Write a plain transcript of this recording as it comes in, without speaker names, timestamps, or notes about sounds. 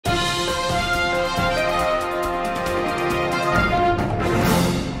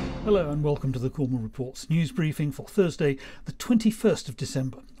Hello and welcome to the Cornwall Reports news briefing for Thursday, the 21st of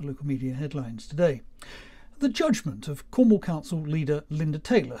December. The local media headlines today. The judgment of Cornwall Council leader Linda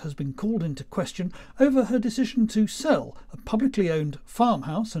Taylor has been called into question over her decision to sell a publicly owned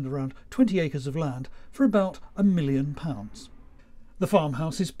farmhouse and around 20 acres of land for about £1 million. The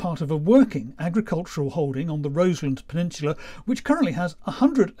farmhouse is part of a working agricultural holding on the Roseland Peninsula, which currently has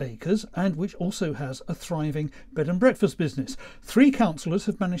 100 acres and which also has a thriving bed and breakfast business. 3 councillors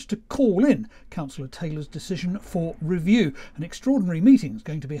have managed to call in Councillor Taylor's decision for review. An extraordinary meeting is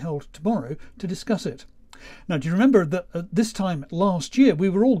going to be held tomorrow to discuss it. Now, do you remember that at this time last year we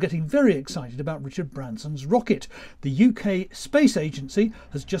were all getting very excited about Richard Branson's rocket? The UK Space Agency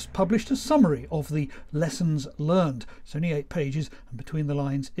has just published a summary of the lessons learned. It's only 8 pages, and between the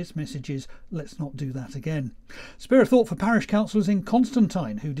lines its message is, let's not do that again. Spare a thought for parish councillors in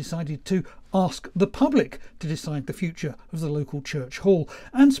Constantine who decided to ask the public to decide the future of the local church hall,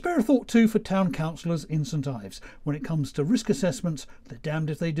 and spare a thought too for town councillors in St Ives. When it comes to risk assessments, they're damned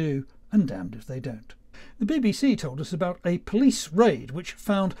if they do and damned if they don't. The BBC told us about a police raid which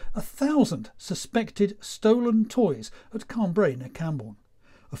found 1,000 suspected stolen toys at Carnbray near Camborne.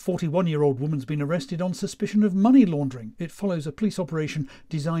 A 41-year-old woman's been arrested on suspicion of money laundering. It follows a police operation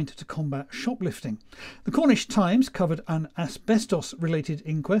designed to combat shoplifting. The Cornish Times covered an asbestos-related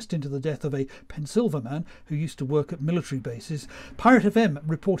inquest into the death of a Pensilva man who used to work at military bases. Pirate FM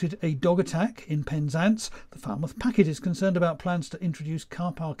reported a dog attack in Penzance. The Falmouth Packet is concerned about plans to introduce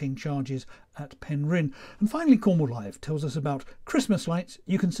car parking charges at Penryn. And finally, Cornwall Live tells us about Christmas lights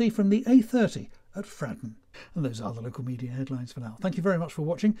you can see from the A30 at Fradden. And those are the local media headlines for now. Thank you very much for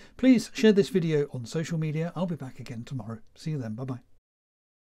watching. Please share this video on social media. I'll be back again tomorrow. See you then. Bye bye.